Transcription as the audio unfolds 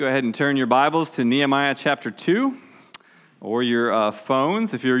Go ahead and turn your Bibles to Nehemiah chapter 2 or your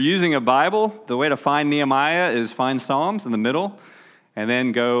phones. If you're using a Bible, the way to find Nehemiah is find Psalms in the middle and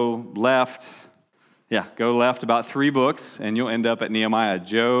then go left. Go left about 3 books and you'll end up at Nehemiah,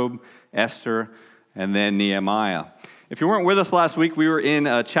 Job, Esther, and then Nehemiah. If you weren't with us last week, we were in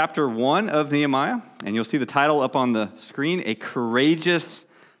chapter 1 of Nehemiah, and you'll see the title up on the screen, A Courageous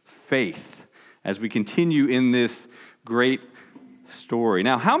Faith, as we continue in this great story.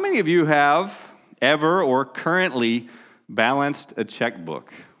 Now, how many of you have ever or currently balanced a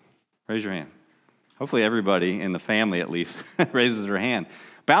checkbook? Raise your hand. Hopefully everybody in the family at least raises their hand.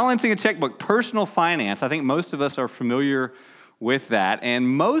 Balancing a checkbook, personal finance, I think most of us are familiar with that, and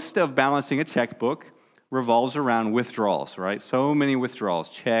most of balancing a checkbook revolves around withdrawals, right? So many withdrawals,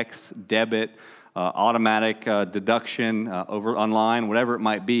 checks, debit, automatic deduction over online, whatever it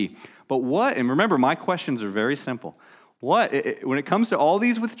might be. But and remember, my questions are very simple. When it comes to all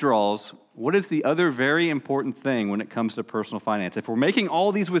these withdrawals, what is the other very important thing when it comes to personal finance? If we're making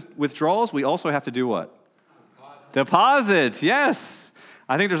all these withdrawals, we also have to do what? Deposits, yes.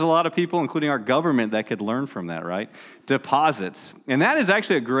 I think there's a lot of people, including our government, that could learn from that, right? Deposits. And that is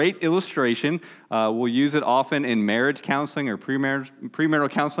actually a great illustration. We'll use it often in marriage counseling or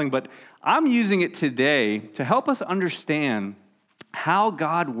premarital counseling, but I'm using it today to help us understand how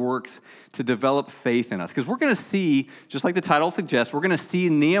God works to develop faith in us. Because we're going to see, just like the title suggests, we're going to see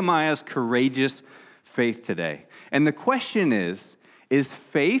Nehemiah's courageous faith today. And the question is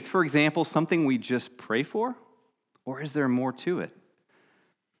faith, for example, something we just pray for? Or is there more to it?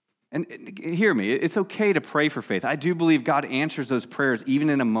 And hear me, it's okay to pray for faith. I do believe God answers those prayers even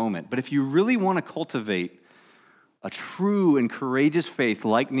in a moment. But if you really want to cultivate a true and courageous faith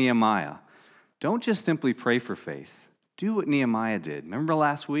like Nehemiah, don't just simply pray for faith. Do what Nehemiah did. Remember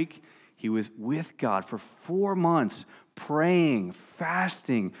last week? He was with God for 4 months, praying,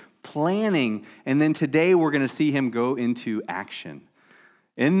 fasting, planning, and then today we're going to see him go into action.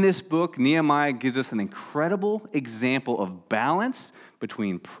 In this book, Nehemiah gives us an incredible example of balance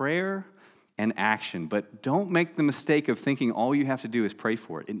between prayer and action. But don't make the mistake of thinking all you have to do is pray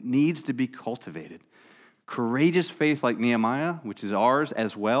for it. It needs to be cultivated. Courageous faith like Nehemiah, which is ours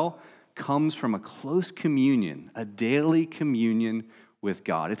as well, comes from a close communion, a daily communion with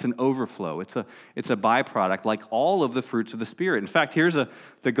God. It's an overflow. It's a byproduct like all of the fruits of the Spirit. In fact, here's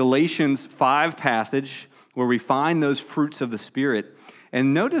the Galatians 5 passage where we find those fruits of the Spirit.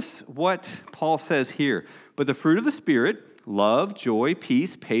 And notice what Paul says here. But the fruit of the Spirit, love, joy,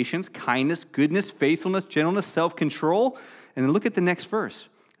 peace, patience, kindness, goodness, faithfulness, gentleness, self-control. And then look at the next verse.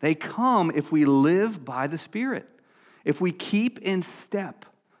 They come if we live by the Spirit, if we keep in step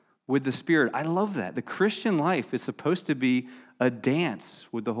with the Spirit. I love that. The Christian life is supposed to be a dance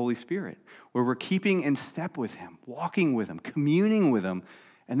with the Holy Spirit, where we're keeping in step with Him, walking with Him, communing with Him,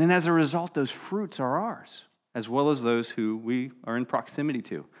 and then as a result, those fruits are ours, as well as those who we are in proximity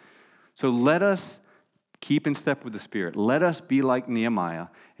to. So let us keep in step with the Spirit. Let us be like Nehemiah,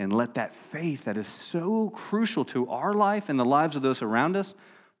 and let that faith that is so crucial to our life and the lives of those around us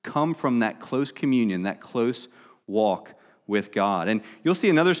come from that close communion, that close walk with God. And you'll see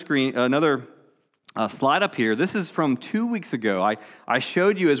another slide up here. This is from 2 weeks ago. I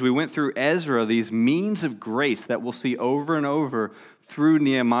showed you as we went through Ezra these means of grace that we'll see over and over through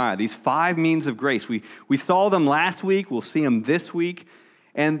Nehemiah. These 5 means of grace. We saw them last week. We'll see them this week.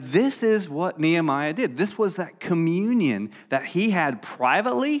 And this is what Nehemiah did. This was that communion that he had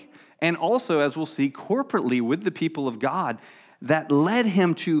privately and also, as we'll see, corporately with the people of God that led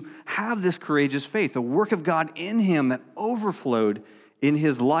him to have this courageous faith, the work of God in him that overflowed in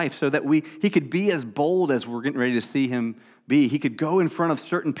his life so that he could be as bold as we're getting ready to see him be. He could go in front of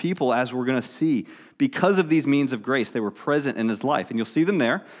certain people as we're going to see. Because of these means of grace, they were present in his life. And you'll see them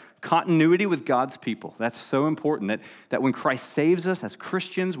there. Continuity with God's people. That's so important that when Christ saves us as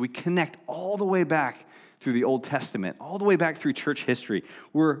Christians, we connect all the way back through the Old Testament, all the way back through church history.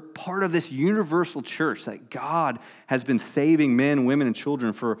 We're part of this universal church that God has been saving men, women, and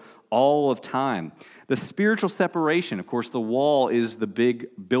children for all of time. The spiritual separation, of course, the wall is the big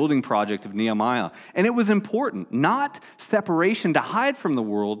building project of Nehemiah. And it was important, not separation to hide from the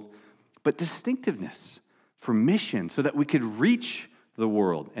world, but distinctiveness for mission so that we could reach the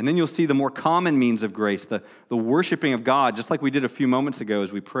world. And then you'll see the more common means of grace, the worshiping of God, just like we did a few moments ago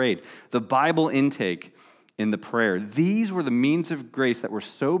as we prayed, the Bible intake in the prayer. These were the means of grace that were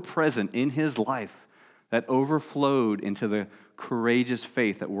so present in his life that overflowed into the courageous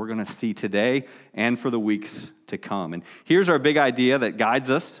faith that we're going to see today and for the weeks to come. And here's our big idea that guides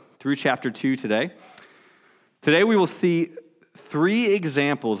us through chapter 2 today. Today we will see 3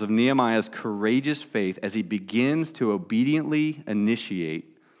 examples of Nehemiah's courageous faith as he begins to obediently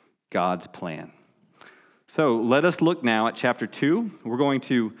initiate God's plan. So let us look now at chapter 2. We're going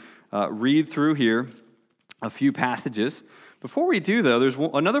to read through here a few passages. Before we do, though, there's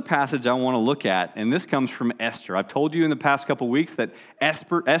another passage I want to look at, and this comes from Esther. I've told you in the past couple weeks that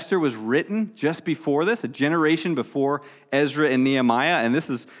Esther was written just before this, a generation before Ezra and Nehemiah, and this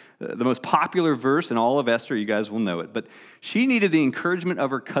is the most popular verse in all of Esther. You guys will know it. But she needed the encouragement of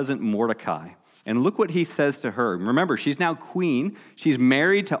her cousin Mordecai. And look what he says to her. Remember, she's now queen. She's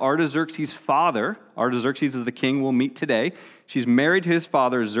married to Artaxerxes' father. Artaxerxes is the king we'll meet today. She's married to his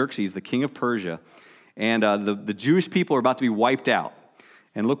father, Xerxes, the king of Persia. And the Jewish people are about to be wiped out.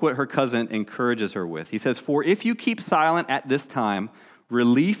 And look what her cousin encourages her with. He says, "For if you keep silent at this time,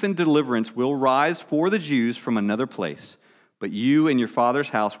 relief and deliverance will rise for the Jews from another place, but you and your father's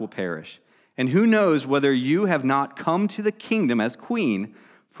house will perish. And who knows whether you have not come to the kingdom as queen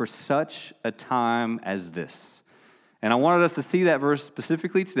for such a time as this." And I wanted us to see that verse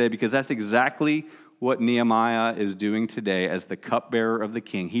specifically today because that's exactly what Nehemiah is doing today as the cupbearer of the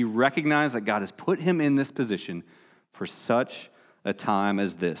king. He recognized that God has put him in this position for such a time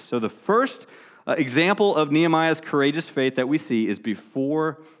as this. So the first example of Nehemiah's courageous faith that we see is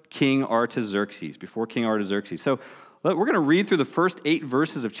before King Artaxerxes. So we're going to read through the first 8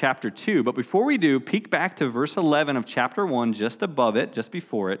 verses of chapter 2, but before we do, peek back to verse 11 of chapter 1, just above it, just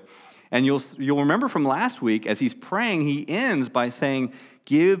before it, and you'll remember from last week, as he's praying, he ends by saying,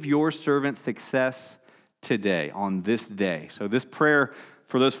 "Give your servant success today, on this day." So this prayer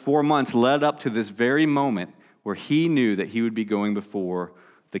for those 4 months led up to this very moment where he knew that he would be going before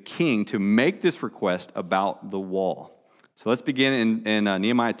the king to make this request about the wall. So let's begin in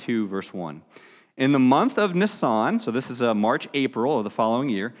Nehemiah 2, verse 1. "In the month of Nisan," so this is March, April of the following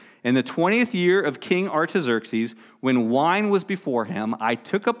year, "in the 20th year of King Artaxerxes, when wine was before him, I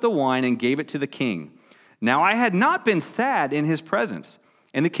took up the wine and gave it to the king. Now I had not been sad in his presence.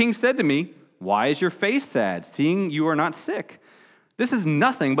 And the king said to me, 'Why is your face sad, seeing you are not sick?' 'This is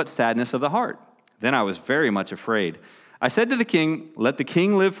nothing but sadness of the heart.' Then I was very much afraid. I said to the king, 'Let the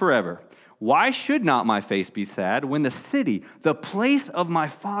king live forever. Why should not my face be sad when the city, the place of my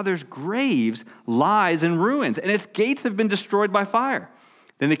father's graves, lies in ruins, and its gates have been destroyed by fire?'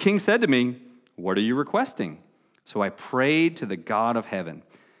 Then the king said to me, 'What are you requesting?' So I prayed to the God of heaven.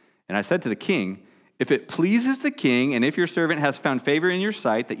 And I said to the king, 'If it pleases the king, and if your servant has found favor in your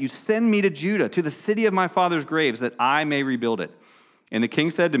sight, that you send me to Judah, to the city of my father's graves, that I may rebuild it.' And the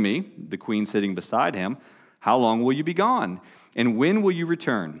king said to me," the queen sitting beside him, "How long will you be gone? And when will you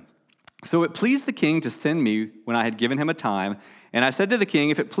return?" So it pleased the king to send me when I had given him a time. And I said to the king,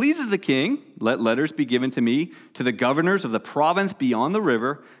 'If it pleases the king, let letters be given to me, to the governors of the province beyond the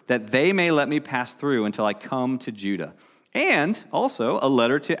river, that they may let me pass through until I come to Judah. And also a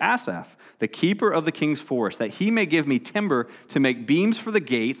letter to Asaph, the keeper of the king's forest, that he may give me timber to make beams for the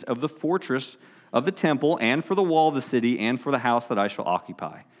gates of the fortress of the temple, and for the wall of the city, and for the house that I shall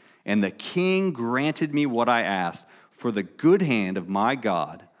occupy.' And the king granted me what I asked, for the good hand of my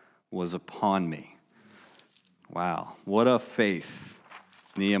God was upon me." Wow, what a faith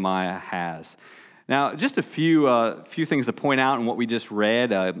Nehemiah has. Now, just a few things to point out in what we just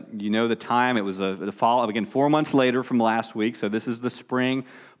read. You know the time. It was the fall, again, 4 months later from last week, so this is the spring,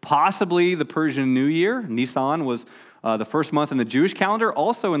 possibly the Persian New Year. Nisan was the first month in the Jewish calendar,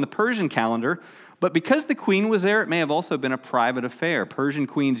 also in the Persian calendar. But because the queen was there, it may have also been a private affair. Persian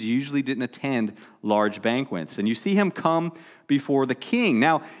queens usually didn't attend large banquets. And you see him come before the king.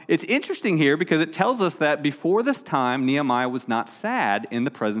 Now, it's interesting here because it tells us that before this time, Nehemiah was not sad in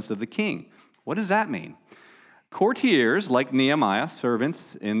the presence of the king. What does that mean? Courtiers, like Nehemiah,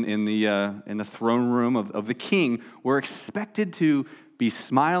 servants in the throne room of the king, were expected to be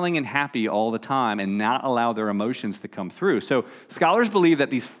smiling and happy all the time and not allow their emotions to come through. So scholars believe that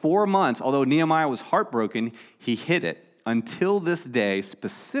these 4 months, although Nehemiah was heartbroken, he hid it until this day,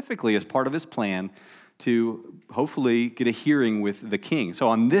 specifically as part of his plan to hopefully get a hearing with the king. So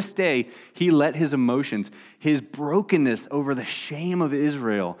on this day, he let his emotions, his brokenness over the shame of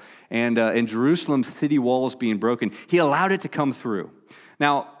Israel and Jerusalem's city walls being broken, he allowed it to come through.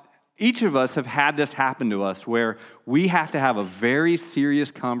 Now, each of us have had this happen to us where we have to have a very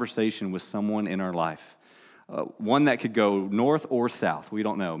serious conversation with someone in our life. One that could go north or south. We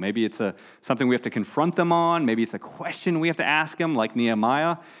don't know. Maybe it's something we have to confront them on. Maybe it's a question we have to ask them, like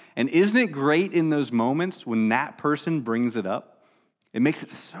Nehemiah. And isn't it great in those moments when that person brings it up? It makes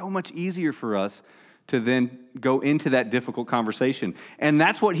it so much easier for us to then go into that difficult conversation. And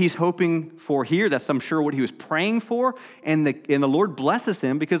that's what he's hoping for here. That's, I'm sure, what he was praying for. And the Lord blesses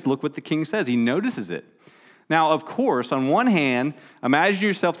him because look what the king says. He notices it. Now, of course, on one hand, imagine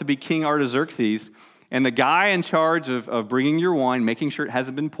yourself to be King Artaxerxes, And the guy in charge of bringing your wine, making sure it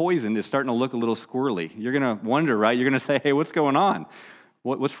hasn't been poisoned, is starting to look a little squirrely. You're going to wonder, right? You're going to say, hey, what's going on?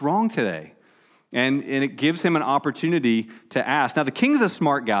 What's wrong today? And it gives him an opportunity to ask. Now, the king's a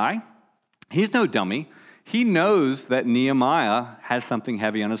smart guy. He's no dummy. He knows that Nehemiah has something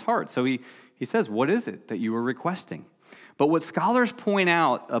heavy on his heart. So he says, what is it that you were requesting? But what scholars point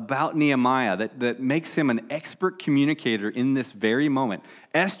out about Nehemiah that makes him an expert communicator in this very moment,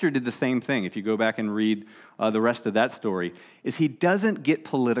 Esther did the same thing, if you go back and read the rest of that story, is he doesn't get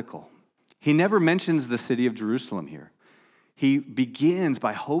political. He never mentions the city of Jerusalem here. He begins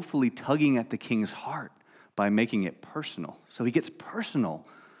by hopefully tugging at the king's heart by making it personal. So he gets personal,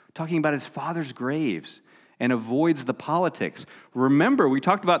 talking about his father's graves, and avoids the politics. Remember, we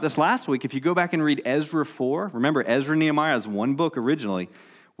talked about this last week. If you go back and read Ezra 4, remember Ezra and Nehemiah is one book originally.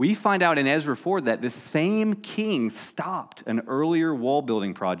 We find out in Ezra 4 that this same king stopped an earlier wall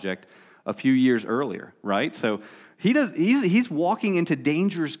building project a few years earlier, right? So he's walking into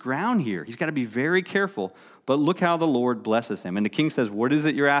dangerous ground here. He's got to be very careful, but look how the Lord blesses him. And the king says, what is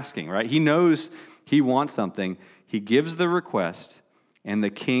it you're asking, right? He knows he wants something. He gives the request, and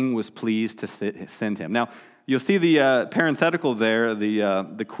the king was pleased to send him. Now, you'll see the parenthetical there,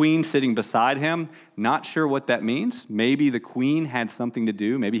 the queen sitting beside him. Not sure what that means. Maybe the queen had something to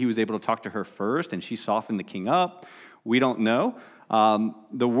do. Maybe he was able to talk to her first, and she softened the king up. We don't know.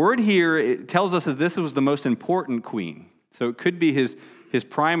 The word here, it tells us that this was the most important queen. So it could be his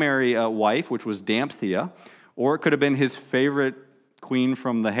primary wife, which was Damsia, or it could have been his favorite queen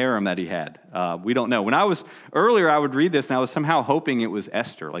from the harem that he had. We don't know. When I was earlier, I would read this, and I was somehow hoping it was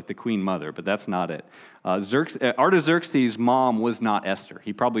Esther, like the queen mother, but that's not it. Artaxerxes' mom was not Esther.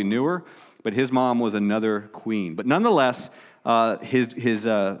 He probably knew her, but his mom was another queen. But nonetheless, his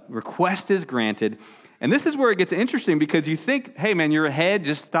request is granted. And this is where it gets interesting, because you think, hey, man, you're ahead,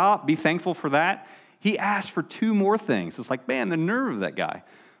 just stop, be thankful for that. He asked for two more things. It's like, man, the nerve of that guy.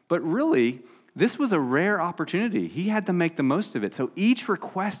 But really, this was a rare opportunity. He had to make the most of it. So each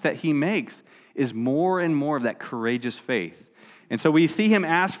request that he makes is more and more of that courageous faith. And so we see him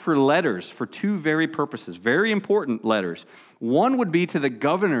ask for letters for two very purposes, very important letters. One would be to the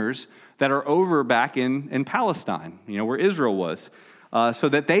governors that are over back in Palestine, where Israel was, so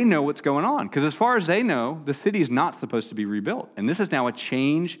that they know what's going on. Because as far as they know, the city is not supposed to be rebuilt. And this is now a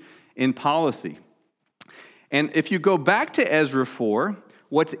change in policy. And if you go back to Ezra 4,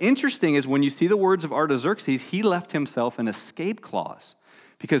 what's interesting is when you see the words of Artaxerxes, he left himself an escape clause,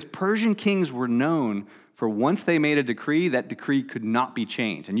 because Persian kings were known for once they made a decree, that decree could not be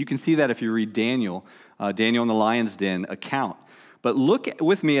changed. And you can see that if you read Daniel in the lion's den account. But look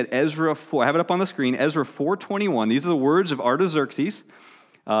with me at Ezra 4. I have it up on the screen, Ezra 4:21. These are the words of Artaxerxes.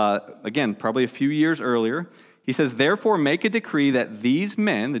 Again, probably a few years earlier. He says, therefore make a decree that these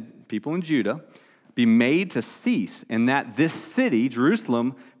men, the people in Judah, be made to cease, and that this city,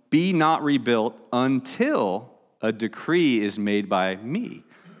 Jerusalem, be not rebuilt until a decree is made by me.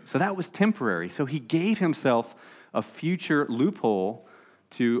 So that was temporary. So he gave himself a future loophole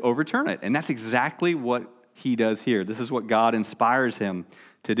to overturn it. And that's exactly what he does here. This is what God inspires him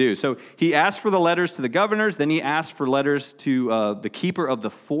to do. So he asked for the letters to the governors, then he asked for letters to the keeper of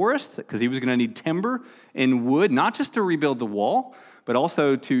the forest, because he was going to need timber and wood, not just to rebuild the wall, but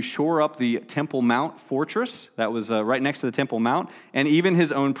also to shore up the Temple Mount fortress that was right next to the Temple Mount, and even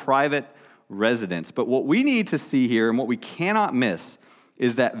his own private residence. But what we need to see here, and what we cannot miss,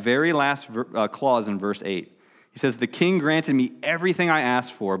 is that very last clause in verse 8. He says, the king granted me everything I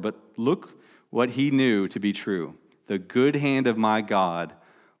asked for, but look what he knew to be true. The good hand of my God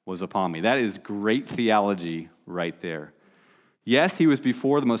was upon me. That is great theology right there. Yes, he was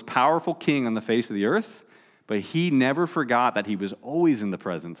before the most powerful king on the face of the earth, but he never forgot that he was always in the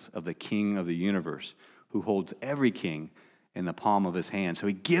presence of the King of the universe, who holds every king in the palm of his hand. So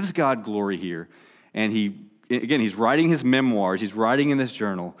he gives God glory here, and he's writing his memoirs, he's writing in this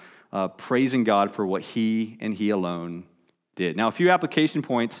journal, praising God for what he and he alone did. Now, a few application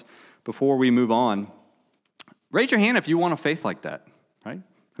points before we move on. Raise your hand if you want a faith like that, right?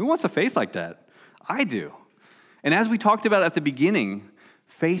 Who wants a faith like that? I do. And as we talked about at the beginning,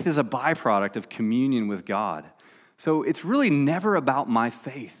 faith is a byproduct of communion with God. So it's really never about my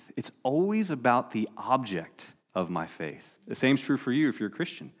faith. It's always about the object of my faith. The same's true for you if you're a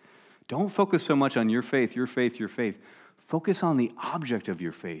Christian. Don't focus so much on your faith, your faith, your faith. Focus on the object of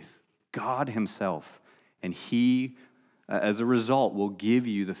your faith, God himself. And he, as a result, will give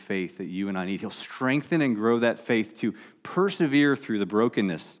you the faith that you and I need. He'll strengthen and grow that faith to persevere through the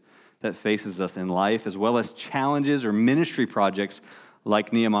brokenness that faces us in life, as well as challenges or ministry projects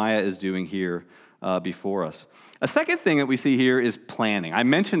like Nehemiah is doing here before us. A second thing that we see here is planning. I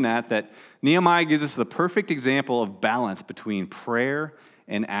mentioned that Nehemiah gives us the perfect example of balance between prayer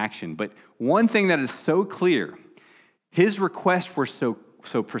and action. But one thing that is so clear, his requests were so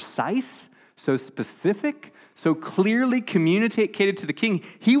precise, so specific, so clearly communicated to the king.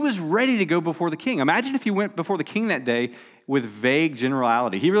 He was ready to go before the king. Imagine if he went before the king that day with vague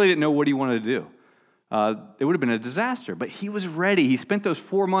generality. He really didn't know what he wanted to do. It would have been a disaster, but he was ready. He spent those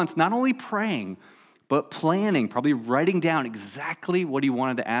 4 months not only praying, but planning, probably writing down exactly what he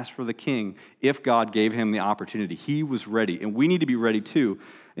wanted to ask for the king if God gave him the opportunity. He was ready, and we need to be ready too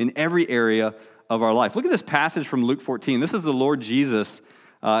in every area of our life. Look at this passage from Luke 14. This is the Lord Jesus,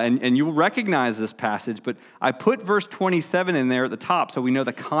 and you will recognize this passage, but I put verse 27 in there at the top so we know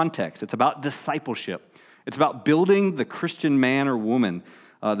the context. It's about discipleship. It's about building the Christian man or woman,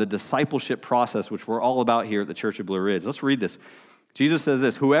 the discipleship process, which we're all about here at the Church of Blue Ridge. Let's read this. Jesus says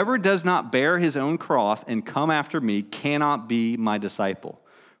this, "Whoever does not bear his own cross and come after me cannot be my disciple.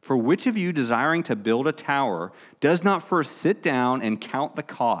 For which of you, desiring to build a tower, does not first sit down and count the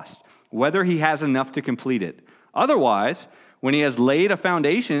cost, whether he has enough to complete it? Otherwise, when he has laid a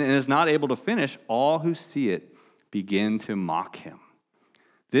foundation and is not able to finish, all who see it begin to mock him."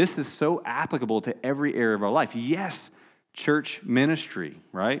 This is so applicable to every area of our life. Yes, church ministry,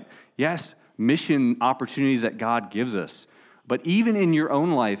 right? Yes, mission opportunities that God gives us. But even in your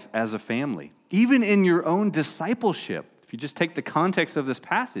own life as a family, even in your own discipleship, if you just take the context of this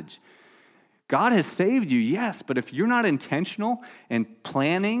passage, God has saved you, yes, but if you're not intentional and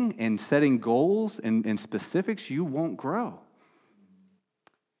planning and setting goals and specifics, you won't grow.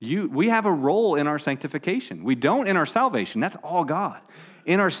 We have a role in our sanctification. We don't in our salvation. That's all God.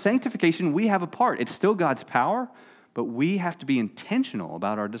 In our sanctification, we have a part. It's still God's power, but we have to be intentional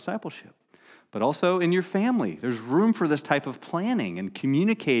about our discipleship. But also in your family, there's room for this type of planning and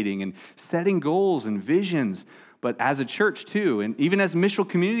communicating and setting goals and visions. But as a church too, and even as missional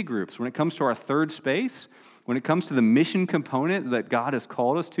community groups, when it comes to our third space, when it comes to the mission component that God has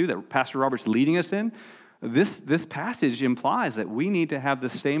called us to, that Pastor Robert's leading us in, this passage implies that we need to have the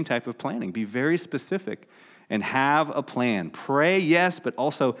same type of planning. Be very specific and have a plan. Pray, yes, but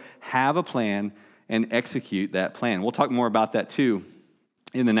also have a plan and execute that plan. We'll talk more about that too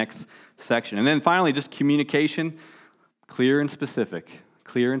in the next section. And then finally, just communication, clear and specific.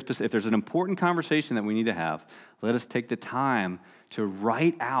 Clear and specific. If there's an important conversation that we need to have, let us take the time to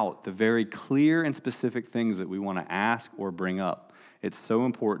write out the very clear and specific things that we want to ask or bring up. It's so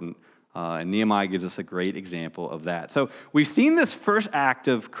important, and Nehemiah gives us a great example of that. So we've seen this first act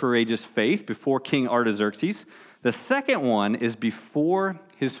of courageous faith before King Artaxerxes. The second one is before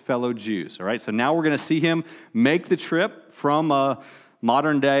his fellow Jews. All right, so now we're going to see him make the trip from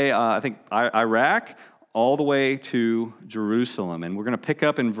modern day, Iraq, all the way to Jerusalem. And we're going to pick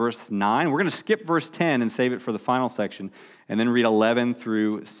up in verse 9. We're going to skip verse 10 and save it for the final section, and then read 11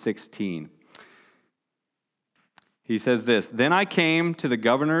 through 16. He says this, "Then I came to the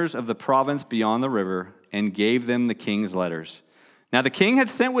governors of the province beyond the river and gave them the king's letters. Now the king had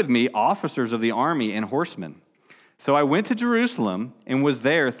sent with me officers of the army and horsemen. So I went to Jerusalem and was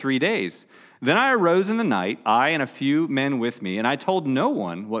there 3 days. Then I arose in the night, I and a few men with me, and I told no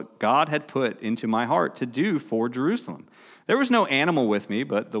one what God had put into my heart to do for Jerusalem. There was no animal with me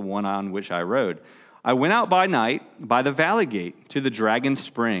but the one on which I rode. I went out by night by the valley gate to the dragon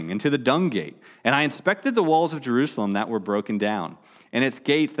spring and to the dung gate, and I inspected the walls of Jerusalem that were broken down, and its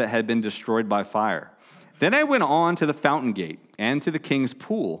gates that had been destroyed by fire. Then I went on to the fountain gate and to the king's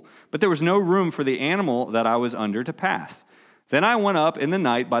pool, but there was no room for the animal that I was under to pass. Then I went up in the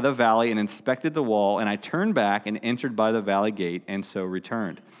night by the valley and inspected the wall, and I turned back and entered by the valley gate, and so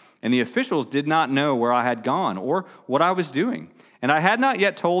returned. And the officials did not know where I had gone or what I was doing. And I had not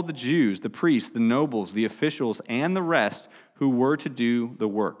yet told the Jews, the priests, the nobles, the officials, and the rest who were to do the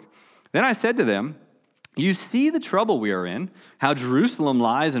work. Then I said to them, 'You see the trouble we are in, how Jerusalem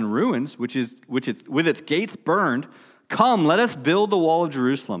lies in ruins, with its gates burned. Come, let us build the wall of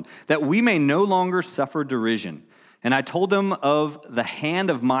Jerusalem, that we may no longer suffer derision.' And I told them of the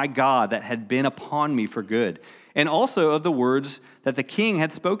hand of my God that had been upon me for good, and also of the words that the king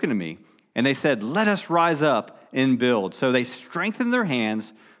had spoken to me. And they said, 'Let us rise up and build.' So they strengthened their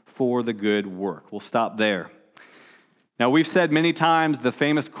hands for the good work." We'll stop there. Now, we've said many times the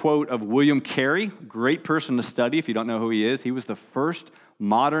famous quote of William Carey, great person to study if you don't know who he is. He was the first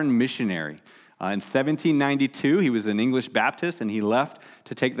modern missionary. In 1792, he was an English Baptist, and he left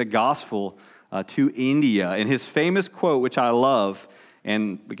to take the gospel to India. And his famous quote, which I love,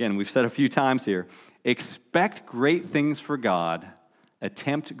 and again, we've said a few times here, "Expect great things for God,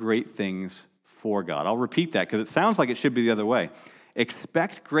 attempt great things for God." I'll repeat that because it sounds like it should be the other way.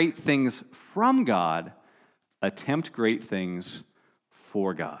 expect great things from God, attempt great things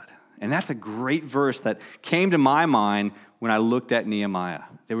for God. And that's a great verse that came to my mind when I looked at Nehemiah.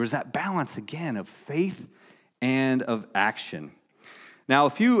 There was that balance again of faith and of action. Now, a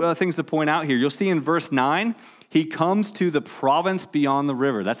few things to point out here. You'll see in verse 9, he comes to the province beyond the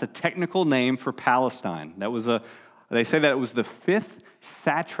river. That's a technical name for Palestine. They say that it was the fifth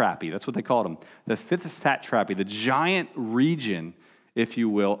satrapy. That's what they called them. The fifth satrapy, the giant region, if you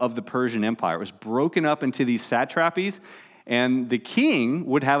will, of the Persian Empire. It was broken up into these satrapies, and the king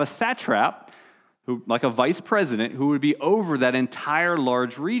would have a satrap, who, like a vice president, who would be over that entire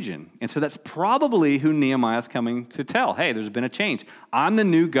large region. And so that's probably who Nehemiah is coming to tell. Hey, there's been a change. I'm the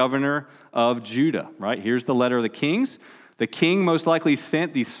new governor of Judah, right? Here's the letter of the kings. The king most likely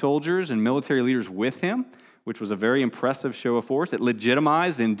sent these soldiers and military leaders with him, which was a very impressive show of force. It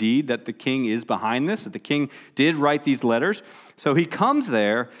legitimized, indeed, that the king is behind this, that the king did write these letters. So he comes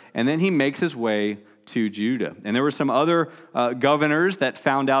there, and then he makes his way to Judah. And there were some other governors that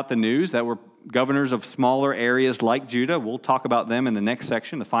found out the news that were governors of smaller areas like Judah. We'll talk about them in the next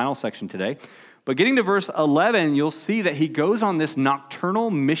section, the final section today. But getting to verse 11, you'll see that he goes on this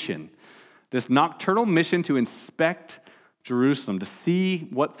nocturnal mission to inspect Jerusalem, to see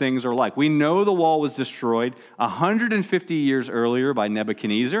what things are like. We know the wall was destroyed 150 years earlier by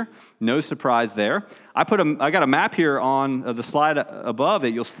Nebuchadnezzar. No surprise there. I got a map here on the slide above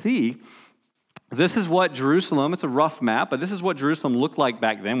that you'll see. This is what Jerusalem, it's a rough map, but this is what Jerusalem looked like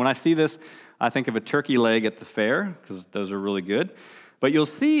back then. When I see this, I think of a turkey leg at the fair, because those are really good. But you'll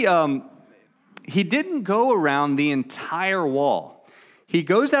see he didn't go around the entire wall. He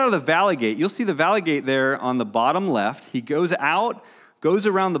goes out of the valley gate. You'll see the valley gate there on the bottom left. He goes out, goes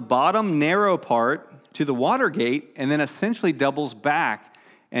around the bottom narrow part to the water gate, and then essentially doubles back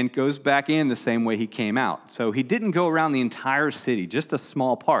and goes back in the same way he came out. So he didn't go around the entire city, just a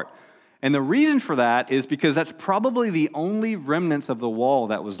small part. And the reason for that is because that's probably the only remnants of the wall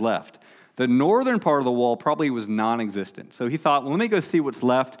that was left. The northern part of the wall probably was non-existent. So he thought, well, let me go see what's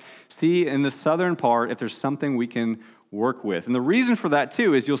left, see in the southern part if there's something we can work with. And the reason for that,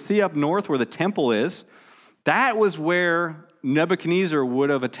 too, is you'll see up north where the temple is, that was where Nebuchadnezzar would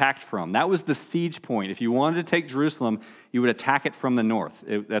have attacked from. That was the siege point. If you wanted to take Jerusalem, you would attack it from the north.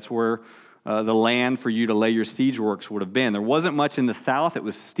 That's where the land for you to lay your siege works would have been. There wasn't much in the south. It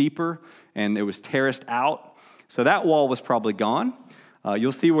was steeper, and it was terraced out. So that wall was probably gone.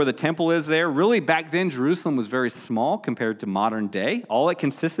 You'll see where the temple is there. Really, back then, Jerusalem was very small compared to modern day. All it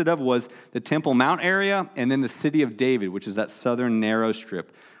consisted of was the Temple Mount area and then the city of David, which is that southern narrow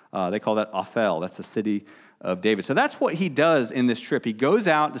strip. They call that Ophel. That's the city of David. So that's what he does in this trip. He goes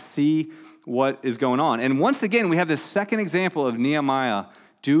out to see what is going on. And once again, we have this second example of Nehemiah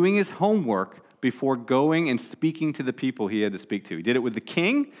doing his homework before going and speaking to the people he had to speak to. He did it with the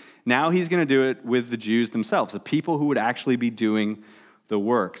king. Now he's going to do it with the Jews themselves, the people who would actually be doing the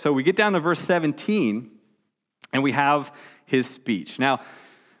work. So we get down to verse 17, and we have his speech. Now,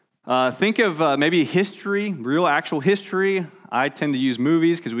 think of maybe history, real actual history. I tend to use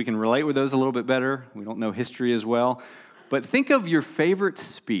movies because we can relate with those a little bit better. We don't know history as well. But think of your favorite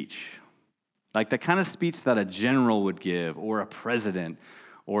speech, like the kind of speech that a general would give, or a president,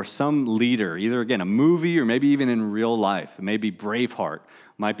 or some leader, either, again, a movie or maybe even in real life. It may be Braveheart,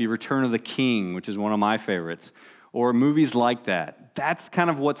 might be Return of the King, which is one of my favorites, or movies like that. That's kind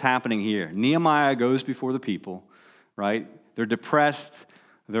of what's happening here. Nehemiah goes before the people, right? They're depressed.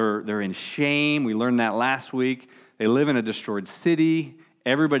 They're in shame. We learned that last week. They live in a destroyed city.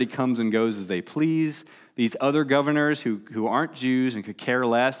 Everybody comes and goes as they please. These other governors who aren't Jews and could care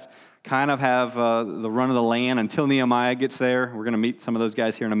less kind of have the run of the land until Nehemiah gets there. We're going to meet some of those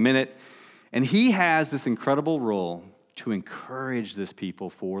guys here in a minute. And he has this incredible role to encourage this people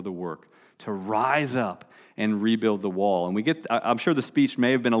for the work, to rise up and rebuild the wall. And we get, I'm sure the speech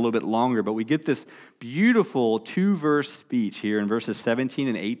may have been a little bit longer, but we get this beautiful 2-verse speech here in verses 17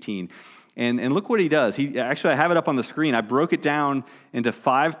 and 18. And look what he does. I have it up on the screen. I broke it down into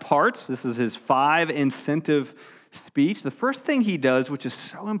 5 parts. This is his 5 incentive speech. The first thing he does, which is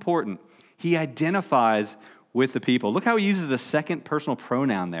so important, he identifies with the people. Look how he uses the second personal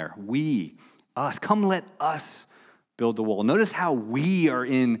pronoun there. We, us. Come let us build the wall. Notice how we are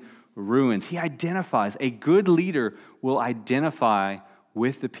in ruins. He identifies. A good leader will identify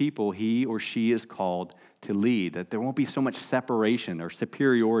with the people he or she is called to lead, that there won't be so much separation or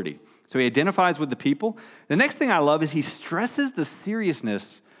superiority. So he identifies with the people. The next thing I love is he stresses the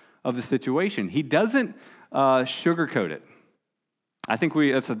seriousness of the situation. He doesn't sugarcoat it. I think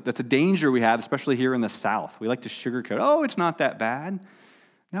that's a danger we have, especially here in the South. We like to sugarcoat. Oh, it's not that bad.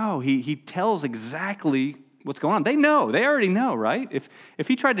 No, he tells exactly what's going on. They know. They already know, right? If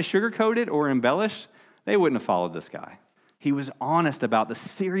he tried to sugarcoat it or embellish, they wouldn't have followed this guy. He was honest about the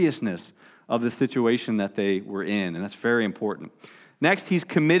seriousness of the situation that they were in, and that's very important. Next, he's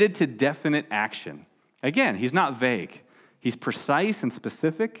committed to definite action. Again, he's not vague. He's precise and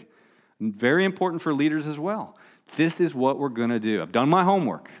specific, and very important for leaders as well. This is what we're going to do. I've done my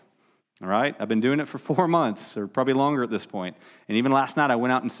homework, all right? I've been doing it for 4 months, or probably longer at this point. And even last night, I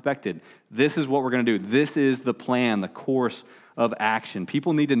went out and inspected. This is what we're going to do. This is the plan, the course of action.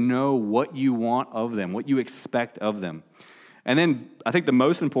 People need to know what you want of them, what you expect of them. And then I think the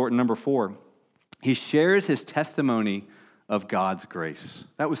most important, number 4, he shares his testimony of God's grace.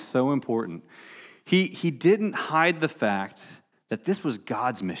 That was so important. He didn't hide the fact that this was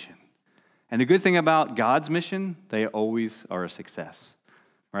God's mission. And the good thing about God's mission, they always are a success,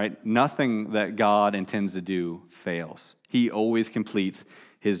 right? Nothing that God intends to do fails. He always completes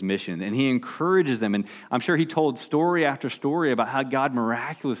his mission, and he encourages them. And I'm sure he told story after story about how God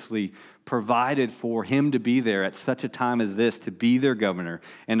miraculously provided for him to be there at such a time as this, to be their governor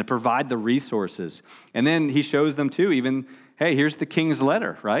and to provide the resources. And then he shows them too, even, hey, here's the king's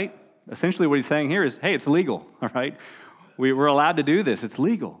letter, right? Essentially what he's saying here is, hey, it's legal, all right? We're allowed to do this. It's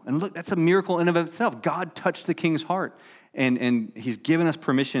legal. And look, that's a miracle in and of itself. God touched the king's heart, and he's given us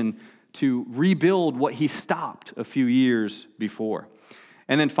permission to rebuild what he stopped a few years before.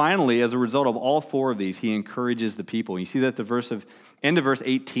 And then finally, as a result of all 4 of these, he encourages the people. You see that at the end of verse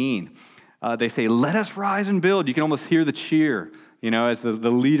 18. They say, let us rise and build. You can almost hear the cheer, as the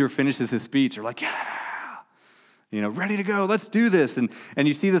leader finishes his speech. They're like, yeah, ready to go. Let's do this. And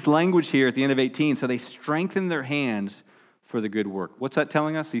you see this language here at the end of 18. So they strengthen their hands for the good work. What's that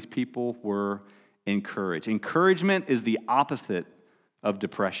telling us? These people were encouraged. Encouragement is the opposite of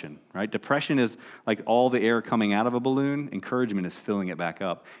depression, right? Depression is like all the air coming out of a balloon. Encouragement is filling it back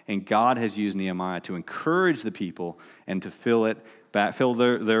up. And God has used Nehemiah to encourage the people and to fill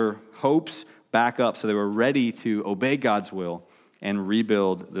their hopes back up so they were ready to obey God's will and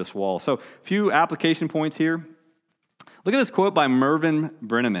rebuild this wall. So a few application points here. Look at this quote by Mervyn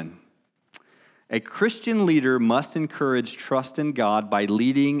Brenneman. A Christian leader must encourage trust in God by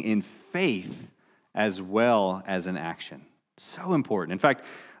leading in faith as well as in action. So important. In fact,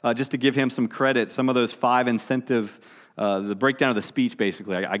 just to give him some credit, some of those 5 incentive, the breakdown of the speech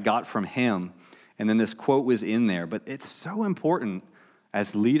basically, I got from him, and then this quote was in there. But it's so important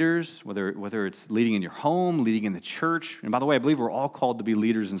as leaders, whether it's leading in your home, leading in the church, and by the way, I believe we're all called to be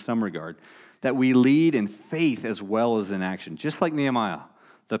leaders in some regard, that we lead in faith as well as in action, just like Nehemiah,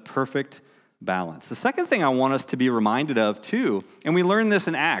 the perfect balance. The second thing I want us to be reminded of too, and we learned this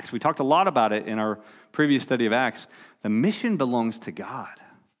in Acts, we talked a lot about it in our previous study of Acts, the mission belongs to God.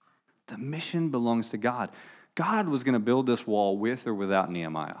 The mission belongs to God. God was going to build this wall with or without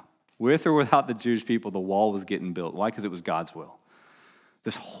Nehemiah. With or without the Jewish people, the wall was getting built. Why? Because it was God's will.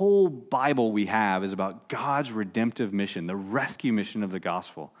 This whole Bible we have is about God's redemptive mission, the rescue mission of the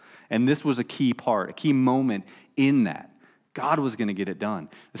gospel. And this was a key part, a key moment in that. God was going to get it done.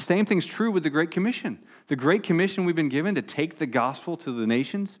 The same thing's true with the Great Commission. The Great Commission we've been given to take the gospel to the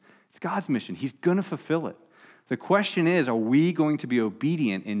nations, it's God's mission. He's going to fulfill it. The question is, are we going to be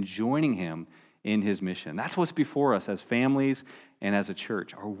obedient in joining him in his mission? That's what's before us as families and as a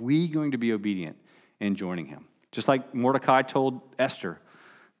church. Are we going to be obedient in joining him? Just like Mordecai told Esther,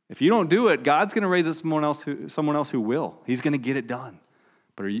 if you don't do it, God's going to raise up someone else who will. He's going to get it done.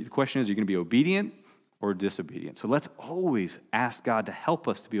 But the question is, are you going to be obedient or disobedient? So let's always ask God to help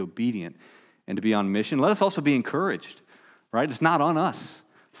us to be obedient and to be on mission. Let us also be encouraged, right? It's not on us.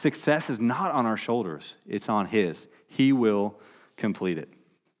 Success is not on our shoulders. It's on his. He will complete it.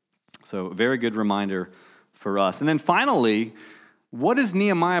 So a very good reminder for us. And then finally, what does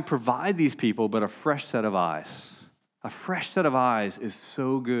Nehemiah provide these people but a fresh set of eyes? A fresh set of eyes is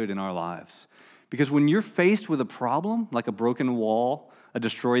so good in our lives. Because when you're faced with a problem, like a broken wall, a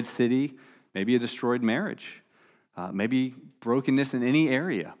destroyed city, maybe a destroyed marriage, maybe brokenness in any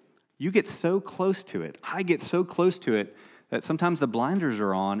area, you get so close to it. I get so close to it that sometimes the blinders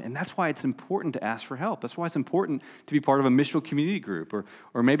are on, and that's why it's important to ask for help. That's why it's important to be part of a missional community group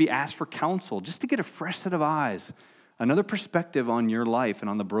or maybe ask for counsel, just to get a fresh set of eyes, another perspective on your life and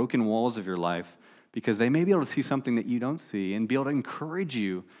on the broken walls of your life, because they may be able to see something that you don't see and be able to encourage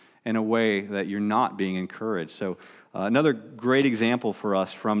you in a way that you're not being encouraged. So another great example for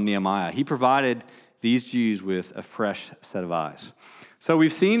us from Nehemiah. He provided these Jews with a fresh set of eyes. So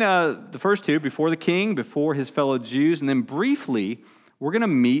we've seen the first two, before the king, before his fellow Jews, and then briefly, we're going to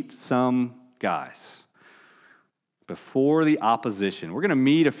meet some guys. Before the opposition. We're going to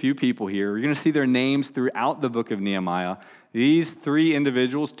meet a few people here. You're going to see their names throughout the book of Nehemiah. These 3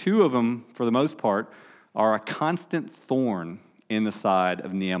 individuals, 2 of them, for the most part, are a constant thorn in the side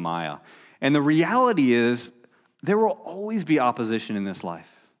of Nehemiah. And the reality is, there will always be opposition in this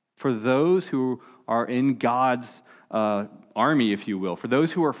life for those who are in God's army, if you will, for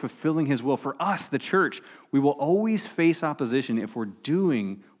those who are fulfilling his will. For us, the church, we will always face opposition if we're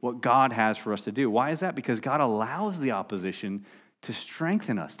doing what God has for us to do. Why is that? Because God allows the opposition to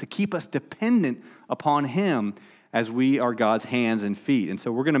strengthen us, to keep us dependent upon him as we are God's hands and feet. And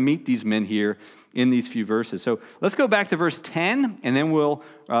so we're going to meet these men here in these few verses. So let's go back to verse 10, and then we'll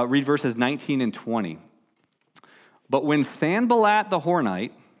read verses 19 and 20. But when Sanballat the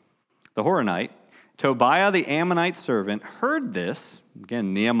Horonite, Tobiah the Ammonite servant, heard this,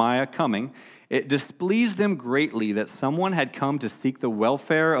 again, Nehemiah coming, it displeased them greatly that someone had come to seek the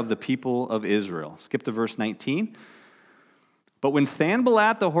welfare of the people of Israel. Skip to verse 19. But when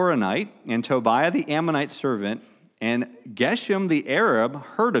Sanballat the Horonite and Tobiah the Ammonite servant and Geshem the Arab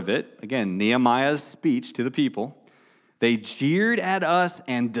heard of it, again, Nehemiah's speech to the people, they jeered at us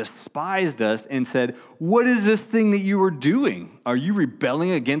and despised us and said, "What is this thing that you are doing? Are you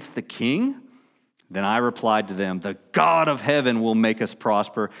rebelling against the king?" Then I replied to them, "The God of heaven will make us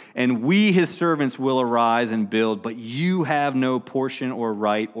prosper, and we, his servants, will arise and build, but you have no portion or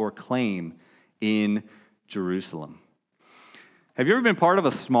right or claim in Jerusalem." Have you ever been part of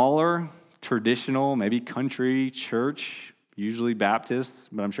a smaller, traditional, maybe country church, usually Baptist,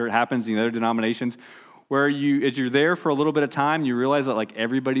 but I'm sure it happens in the other denominations, where as you're there for a little bit of time, you realize that like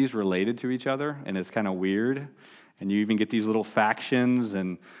everybody's related to each other, and it's kind of weird, and you even get these little factions,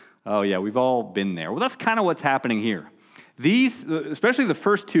 and oh yeah, we've all been there. Well, that's kind of what's happening here. These, especially the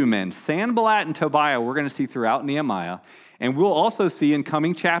first two men, Sanballat and Tobiah, we're going to see throughout Nehemiah, and we'll also see in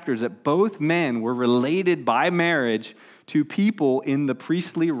coming chapters that both men were related by marriage to people in the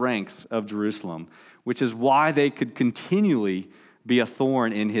priestly ranks of Jerusalem, which is why they could continually be a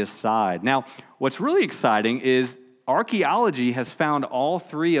thorn in his side. Now, what's really exciting is archaeology has found all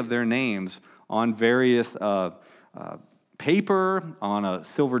three of their names on various paper, on a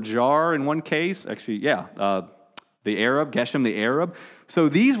silver jar in one case. Actually, the Arab, Geshem the Arab. So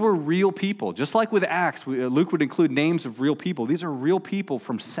these were real people. Just like with Acts, Luke would include names of real people. These are real people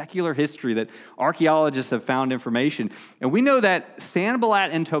from secular history that archaeologists have found information. And we know that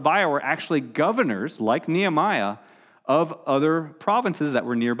Sanballat and Tobiah were actually governors, like Nehemiah, of other provinces that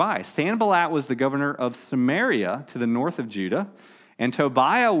were nearby. Sanballat was the governor of Samaria to the north of Judah, and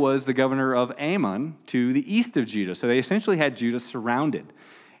Tobiah was the governor of Ammon to the east of Judah. So they essentially had Judah surrounded.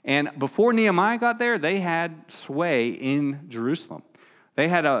 And before Nehemiah got there, they had sway in Jerusalem. They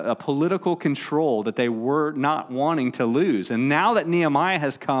had a political control that they were not wanting to lose. And now that Nehemiah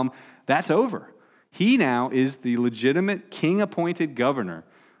has come, that's over. He now is the legitimate king-appointed governor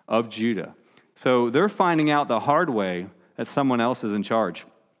of Judah. So they're finding out the hard way that someone else is in charge.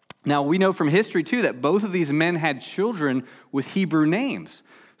 Now, we know from history, too, that both of these men had children with Hebrew names.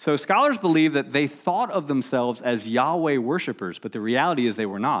 So scholars believe that they thought of themselves as Yahweh worshipers, but the reality is they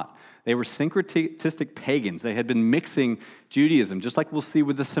were not. They were syncretistic pagans. They had been mixing Judaism, just like we'll see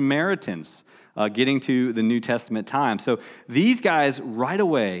with the Samaritans getting to the New Testament time. So these guys right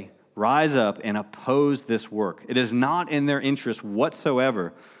away rise up and oppose this work. It is not in their interest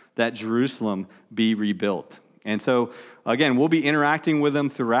whatsoever that Jerusalem be rebuilt. And so, again, we'll be interacting with them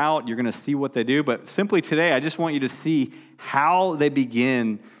throughout. You're going to see what they do. But simply today, I just want you to see how they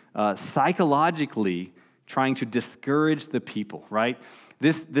begin psychologically trying to discourage the people, right?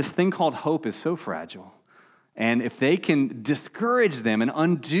 This thing called hope is so fragile. And if they can discourage them and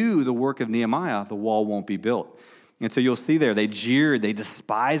undo the work of Nehemiah, the wall won't be built. And so you'll see there, they jeered, they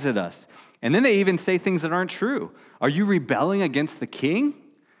despised us. And then they even say things that aren't true. Are you rebelling against the king?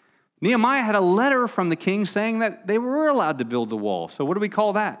 Nehemiah had a letter from the king saying that they were allowed to build the wall. So what do we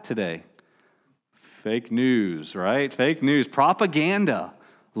call that today? Fake news, right? Fake news, propaganda,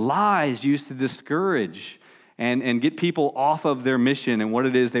 lies used to discourage and get people off of their mission and what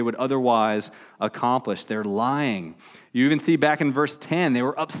it is they would otherwise accomplish. They're lying. You even see back in verse 10, they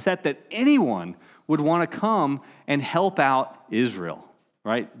were upset that anyone would want to come and help out Israel,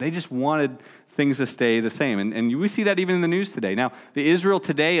 right? They just wanted things to stay the same. And we see that even in the news today. Now, the Israel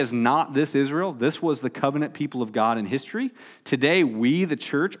today is not this Israel. This was the covenant people of God in history. Today, we, the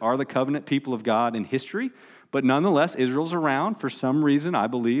church, are the covenant people of God in history. But nonetheless, Israel's around for some reason, I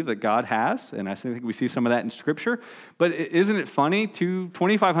believe, that God has. And I think we see some of that in Scripture. But isn't it funny,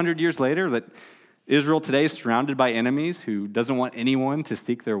 2,500 years later, that Israel today is surrounded by enemies who doesn't want anyone to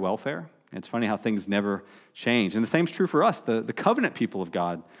seek their welfare? It's funny how things never change. And the same is true for us, the covenant people of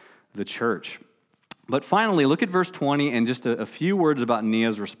God, the church. But finally, look at verse 20 and just a few words about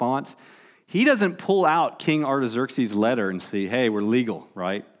Nehemiah's response. He doesn't pull out King Artaxerxes' letter and see, hey, we're legal,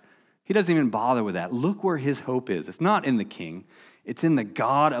 right? He doesn't even bother with that. Look where his hope is. It's not in the king. It's in the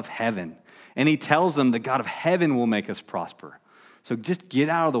God of heaven. And he tells them the God of heaven will make us prosper. So just get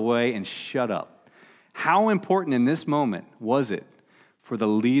out of the way and shut up. How important in this moment was it for the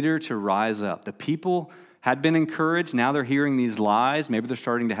leader to rise up? The people had been encouraged. Now they're hearing these lies. Maybe they're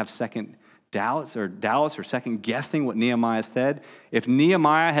starting to have second doubts or second guessing what Nehemiah said. If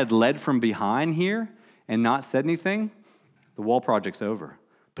Nehemiah had led from behind here and not said anything, the wall project's over.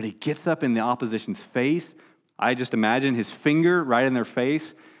 But he gets up in the opposition's face. I just imagine his finger right in their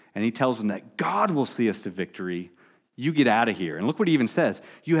face, and he tells them that God will see us to victory. You get out of here. And look what he even says.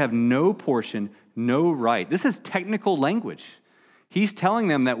 You have no portion, no right. This is technical language. He's telling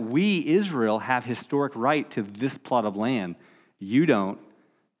them that we, Israel, have historic right to this plot of land. You don't.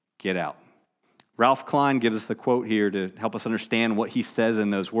 Get out. Ralph Klein gives us a quote here to help us understand what he says in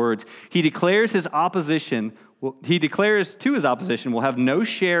those words. He declares to his opposition will have no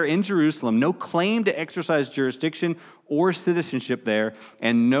share in Jerusalem, no claim to exercise jurisdiction or citizenship there,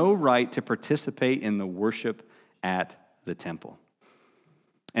 and no right to participate in the worship at the temple.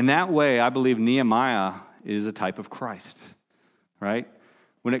 And that way, I believe Nehemiah is a type of Christ, right?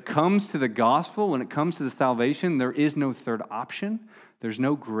 When it comes to the gospel, when it comes to the salvation, there is no third option. There's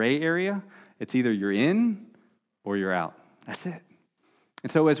no gray area. It's either you're in or you're out. That's it.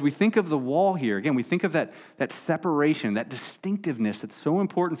 And so as we think of the wall here, again, we think of that separation, that distinctiveness that's so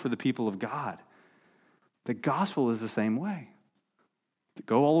important for the people of God. The gospel is the same way.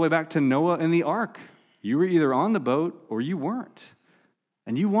 Go all the way back to Noah and the ark. You were either on the boat or you weren't.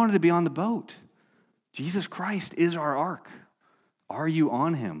 And you wanted to be on the boat. Jesus Christ is our ark. Are you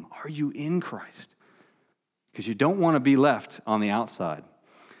on him? Are you in Christ? Because you don't want to be left on the outside.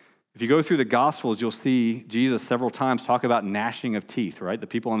 If you go through the Gospels, you'll see Jesus several times talk about gnashing of teeth, right? The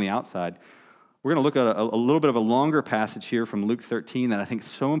people on the outside. We're going to look at a little bit of a longer passage here from Luke 13 that I think is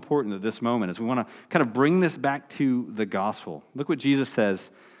so important at this moment as we want to kind of bring this back to the gospel. Look what Jesus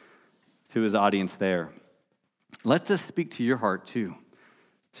says to his audience there. Let this speak to your heart too.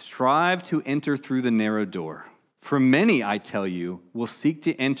 Strive to enter through the narrow door. For many, I tell you, will seek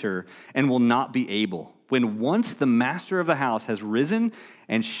to enter and will not be able. When once the master of the house has risen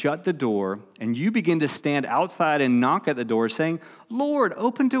and shut the door, and you begin to stand outside and knock at the door, saying, Lord,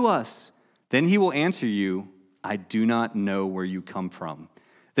 open to us. Then he will answer you, I do not know where you come from.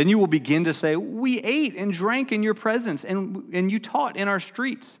 Then you will begin to say, we ate and drank in your presence, and you taught in our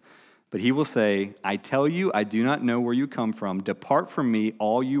streets. But he will say, I tell you, I do not know where you come from. Depart from me,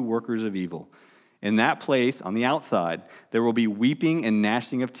 all you workers of evil. In that place, on the outside, there will be weeping and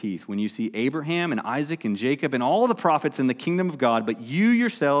gnashing of teeth when you see Abraham and Isaac and Jacob and all the prophets in the kingdom of God, but you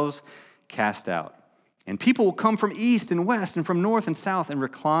yourselves cast out. And people will come from east and west and from north and south and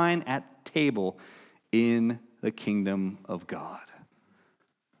recline at table in the kingdom of God.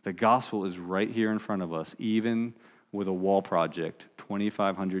 The gospel is right here in front of us, even with a wall project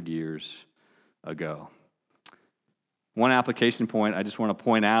 2,500 years ago. One application point I just want to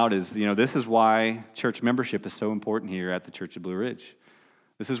point out is, this is why church membership is so important here at the Church of Blue Ridge.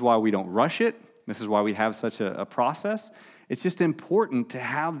 This is why we don't rush it. This is why we have such a process. It's just important to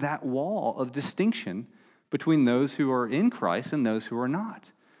have that wall of distinction between those who are in Christ and those who are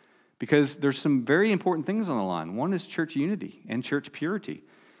not. Because there's some very important things on the line. One is church unity and church purity.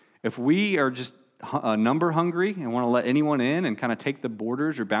 If we are just number hungry and want to let anyone in and kind of take the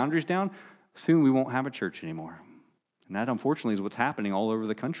borders or boundaries down, soon we won't have a church anymore. And that, unfortunately, is what's happening all over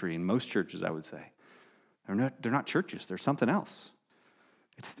the country, in most churches, I would say. They're not churches. They're something else.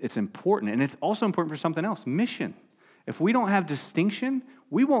 It's important, and it's also important for something else, mission. If we don't have distinction,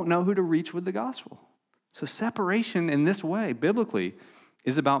 we won't know who to reach with the gospel. So separation in this way, biblically,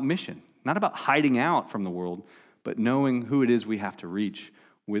 is about mission, not about hiding out from the world, but knowing who it is we have to reach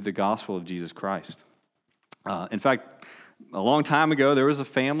with the gospel of Jesus Christ. In fact, a long time ago, there was a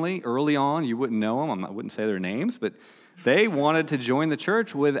family early on. You wouldn't know them. I wouldn't say their names, but they wanted to join the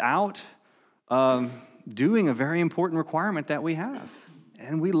church without doing a very important requirement that we have.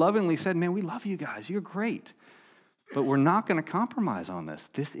 And we lovingly said, man, we love you guys. You're great. But we're not going to compromise on this.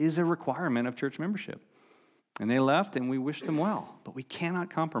 This is a requirement of church membership. And they left, and we wished them well. But we cannot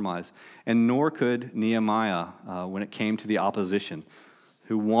compromise. And nor could Nehemiah when it came to the opposition,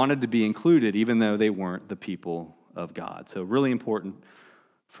 who wanted to be included even though they weren't the people of God. So really important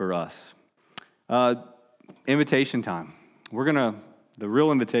for us. Invitation time. The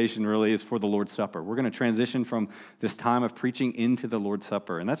real invitation really is for the Lord's Supper. We're going to transition from this time of preaching into the Lord's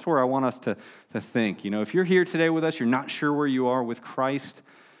Supper. And that's where I want us to think. If you're here today with us, you're not sure where you are with Christ,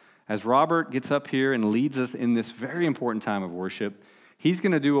 as Robert gets up here and leads us in this very important time of worship, he's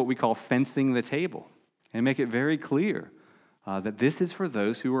going to do what we call fencing the table and make it very clear that this is for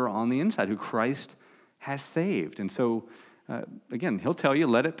those who are on the inside, who Christ has saved. And so, again, he'll tell you,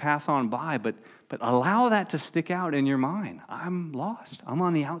 let it pass on by, but allow that to stick out in your mind. I'm lost. I'm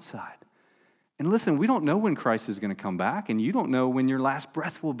on the outside. And listen, we don't know when Christ is going to come back, and you don't know when your last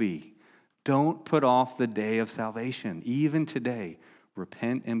breath will be. Don't put off the day of salvation. Even today,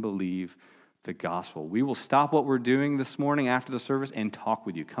 repent and believe the gospel. We will stop what we're doing this morning after the service and talk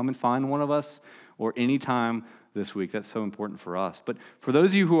with you. Come and find one of us or anytime this week. That's so important for us. But for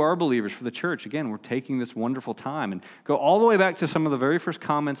those of you who are believers, for the church, again, we're taking this wonderful time and go all the way back to some of the very first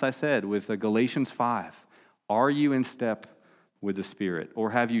comments I said with Galatians 5. Are you in step with the Spirit?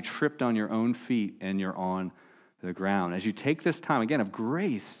 Or have you tripped on your own feet and you're on the ground? As you take this time, again, of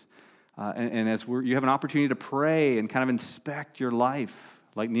grace, and as you have an opportunity to pray and kind of inspect your life,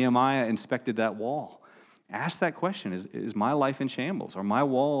 like Nehemiah inspected that wall. Ask that question, is my life in shambles? Are my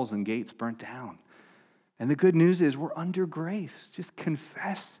walls and gates burnt down? And the good news is we're under grace. Just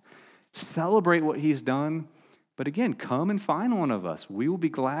confess, celebrate what he's done. But again, come and find one of us. We will be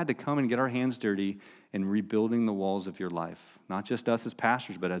glad to come and get our hands dirty in rebuilding the walls of your life. Not just us as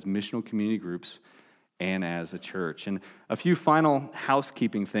pastors, but as missional community groups and as a church. And a few final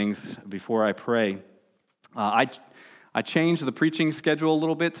housekeeping things before I pray. I changed the preaching schedule a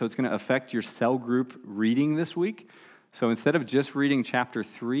little bit, so it's going to affect your cell group reading this week. So instead of just reading chapter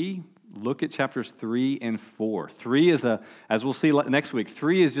 3, look at chapters 3 and 4. 3 is as we'll see next week,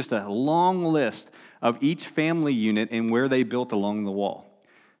 3 is just a long list of each family unit and where they built along the wall.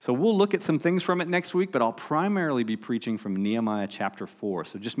 So we'll look at some things from it next week, but I'll primarily be preaching from Nehemiah chapter 4.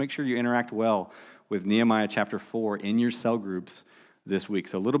 So just make sure you interact well with Nehemiah chapter 4 in your cell groups this week.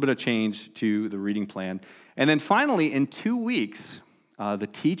 So a little bit of change to the reading plan. And then finally, in 2 weeks, the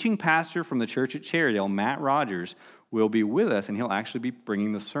teaching pastor from the church at Cherrydale, Matt Rogers, will be with us, and he'll actually be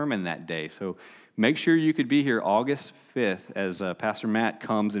bringing the sermon that day. So make sure you could be here August 5th as Pastor Matt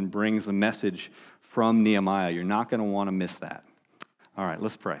comes and brings the message from Nehemiah. You're not going to want to miss that. All right,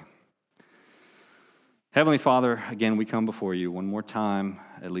 let's pray. Heavenly Father, again, we come before you one more time,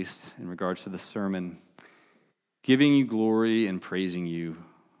 at least in regards to the sermon, giving you glory and praising you,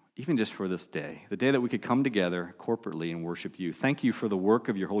 even just for this day, the day that we could come together corporately and worship you. Thank you for the work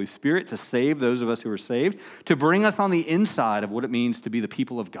of your Holy Spirit to save those of us who are saved, to bring us on the inside of what it means to be the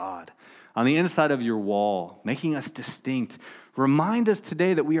people of God, on the inside of your wall, making us distinct. Remind us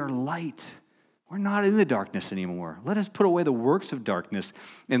today that we are light. We're not in the darkness anymore. Let us put away the works of darkness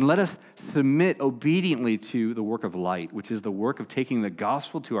and let us submit obediently to the work of light, which is the work of taking the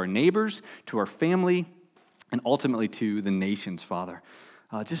gospel to our neighbors, to our family, and ultimately to the nations, Father.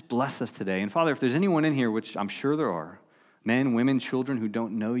 Just bless us today. And Father, if there's anyone in here, which I'm sure there are, men, women, children who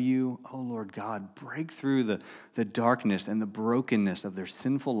don't know you, oh Lord God, break through the darkness and the brokenness of their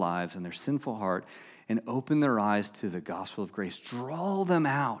sinful lives and their sinful heart and open their eyes to the gospel of grace. Draw them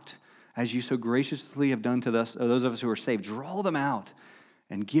out as you so graciously have done to us, those of us who are saved. Draw them out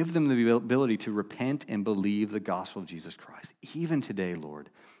and give them the ability to repent and believe the gospel of Jesus Christ. Even today, Lord,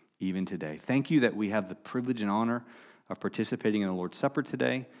 even today. Thank you that we have the privilege and honor of participating in the Lord's Supper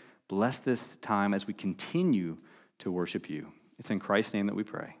today. Bless this time as we continue to worship you. It's in Christ's name that we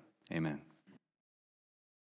pray. Amen.